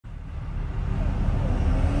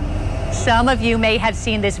Some of you may have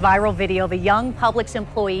seen this viral video of a young Publix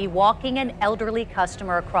employee walking an elderly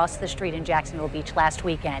customer across the street in Jacksonville Beach last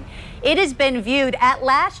weekend. It has been viewed at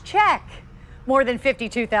last check more than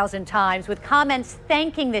 52,000 times, with comments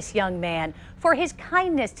thanking this young man for his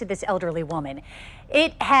kindness to this elderly woman.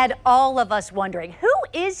 It had all of us wondering, who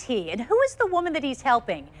is he and who is the woman that he's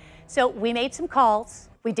helping? So we made some calls,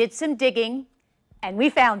 we did some digging, and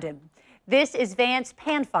we found him. This is Vance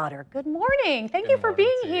Panfodder. Good morning. Thank you for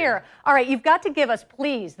being here. All right, you've got to give us,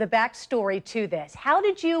 please, the backstory to this. How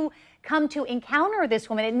did you come to encounter this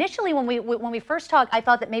woman? Initially, when we first talked, I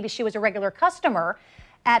thought that maybe she was a regular customer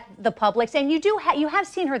at the Publix, and you have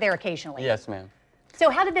seen her there occasionally. Yes, ma'am. So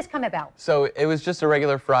how did this come about? So it was just a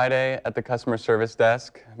regular Friday at the customer service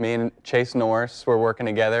desk. Me and Chase Norris were working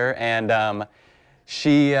together, and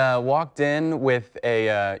she walked in with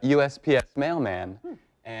a USPS mailman.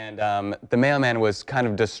 And the mailman was kind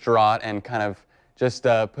of distraught and kind of just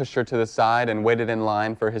pushed her to the side and waited in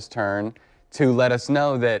line for his turn to let us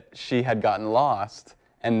know that she had gotten lost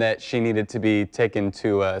and that she needed to be taken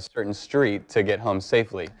to a certain street to get home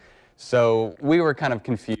safely. So we were kind of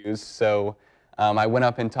confused. So I went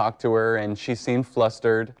up and talked to her, and she seemed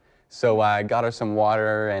flustered. So I got her some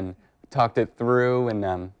water and talked it through,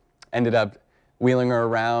 and ended up wheeling her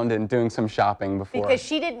around and doing some shopping before. Because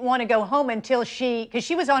she didn't want to go home until because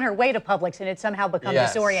she was on her way to Publix and had somehow become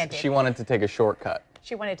disoriented. She wanted to take a shortcut.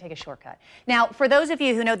 She wanted to take a shortcut. Now, for those of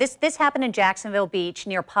you who know, this happened in Jacksonville Beach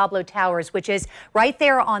near Pablo Towers, which is right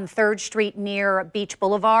there on 3rd Street near Beach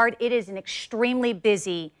Boulevard. It is an extremely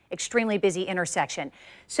busy intersection.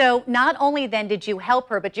 So not only then did you help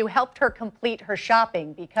her, but you helped her complete her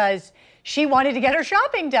shopping because she wanted to get her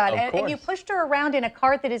shopping done. And you pushed her around in a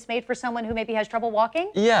cart that is made for someone who maybe has trouble walking?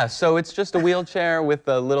 Yeah, so it's just a wheelchair with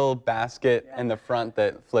a little basket in the front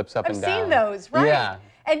that flips up and down. I've seen those, right? Yeah.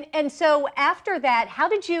 And so after that, how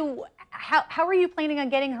are you planning on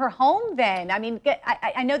getting her home then? I mean,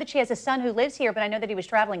 I know that she has a son who lives here, but I know that he was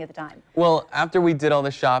traveling at the time. Well, after we did all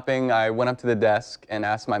the shopping, I went up to the desk and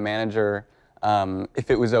asked my manager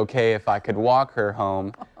if it was okay if I could walk her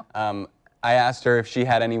home. I asked her if she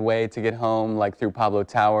had any way to get home, like through Pablo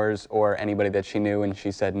Towers or anybody that she knew, and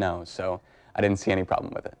she said no. So I didn't see any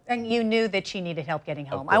problem with it. And you knew that she needed help getting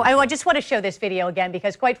home. I just want to show this video again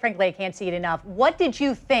because, quite frankly, I can't see it enough. What did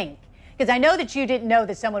you think? Because I know that you didn't know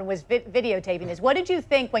that someone was videotaping this. What did you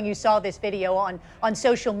think when you saw this video on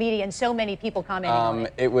social media and so many people commenting on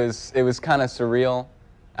it? It was kind of surreal.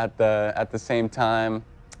 At the same time,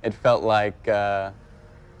 it felt like I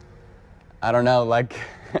don't know, like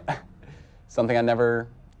something I never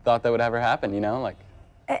thought that would ever happen. You know, like.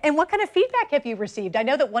 And what kind of feedback have you received? I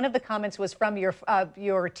know that one of the comments was from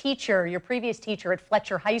your teacher, your previous teacher at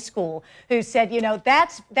Fletcher High School, who said, you know,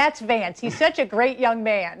 that's Vance. He's such a great young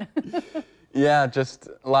man. Yeah, just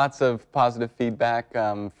lots of positive feedback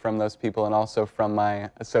from those people, and also from my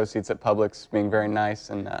associates at Publix being very nice,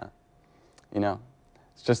 and you know,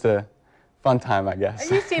 it's just a fun time, I guess.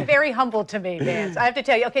 You seem very humble to me, Vance. I have to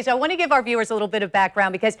tell you. Okay, so I want to give our viewers a little bit of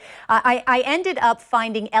background because I ended up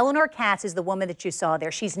finding Eleanor Katz is the woman that you saw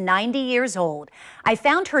there. She's 90 years old. I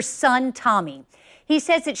found her son, Tommy. He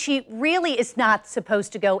says that she really is not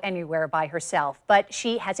supposed to go anywhere by herself, but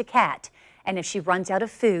she has a cat. And if she runs out of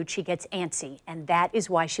food, she gets antsy. And that is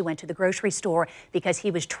why she went to the grocery store, because he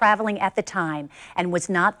was traveling at the time and was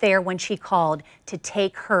not there when she called to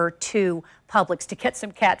take her to Publix to get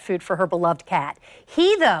some cat food for her beloved cat.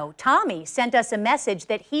 He, though, Tommy, sent us a message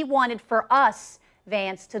that he wanted for us,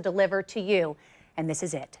 Vance, to deliver to you. And this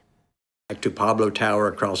is it. To Pablo Tower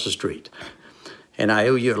across the street. And I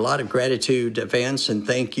owe you a lot of gratitude, Vance, and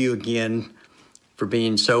thank you again for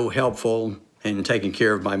being so helpful and taking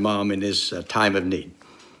care of my mom in this time of need.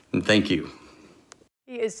 And thank you.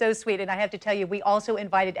 He is so sweet, and I have to tell you, we also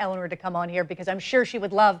invited Eleanor to come on here because I'm sure she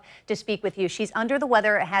would love to speak with you. She's under the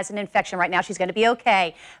weather, has an infection right now. She's going to be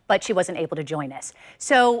okay, but she wasn't able to join us.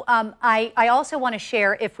 So I also want to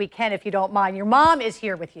share, if we can, if you don't mind, your mom is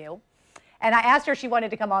here with you. And I asked her if she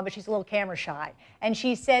wanted to come on, but she's a little camera shy. And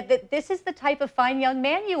she said that this is the type of fine young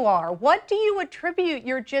man you are. What do you attribute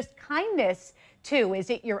your just kindness to? Is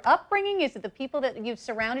it your upbringing? Is it the people that you've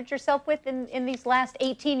surrounded yourself with in these last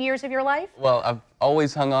 18 years of your life? Well, I've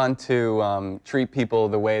always hung on to treat people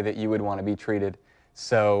the way that you would want to be treated.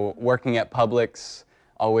 So working at Publix,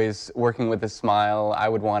 always working with a smile. I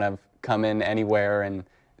would want to come in anywhere and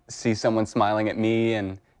see someone smiling at me,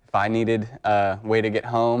 and if I needed a way to get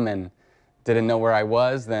home and didn't know where I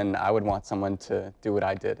was, then I would want someone to do what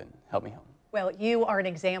I did and help me home. Well, you are an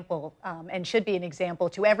example and should be an example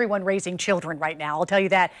to everyone raising children right now. I'll tell you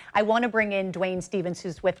that. I want to bring in Dwayne Stevens,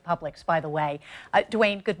 who's with Publix, by the way.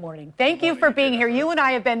 Dwayne, good morning. Thank you for being here. You and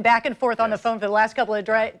I have been back and forth on the phone for the last couple of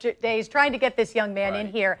days trying to get this young man in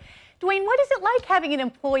here. Dwayne, what is it like having an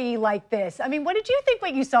employee like this? I mean, what did you think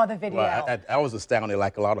when you saw the video? Well, I was astounded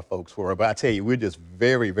like a lot of folks were, but I tell you, we're just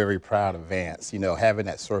very, very proud of Vance, you know, having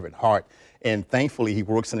that servant heart. And thankfully, he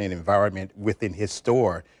works in an environment within his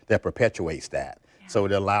store that perpetuates that. Yeah. So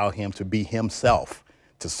it allowed him to be himself,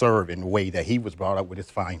 to serve in the way that he was brought up with his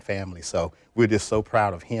fine family. So we're just so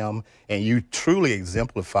proud of him. And you truly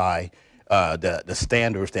exemplify the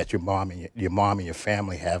standards that your mom and your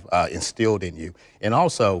family have instilled in you. And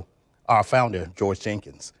also, our founder, George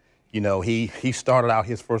Jenkins, you know, he started out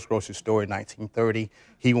his first grocery store in 1930.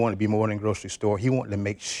 He wanted to be more than a grocery store. He wanted to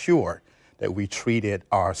make sure that we treated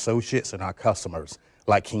our associates and our customers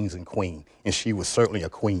like kings and queens. And she was certainly a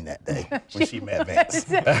queen that day when she met Vance.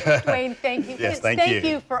 Dwayne, thank you. Yes, thank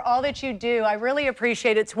you for all that you do. I really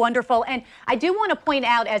appreciate it. It's wonderful. And I do want to point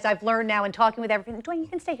out, as I've learned now in talking with everything, Dwayne, you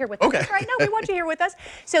can stay here with us. Okay. Right? No, we want you here with us.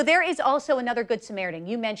 So there is also another Good Samaritan.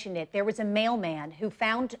 You mentioned it. There was a mailman who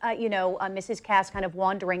found, Mrs. Cass kind of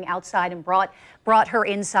wandering outside and brought her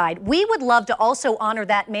inside. We would love to also honor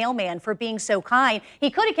that mailman for being so kind. He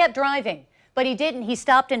could have kept driving, but he didn't. He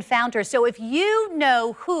stopped and found her. So if you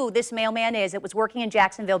know who this mailman is that was working in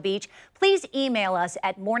Jacksonville Beach, please email us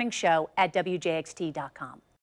at morningshow@wjxt.com.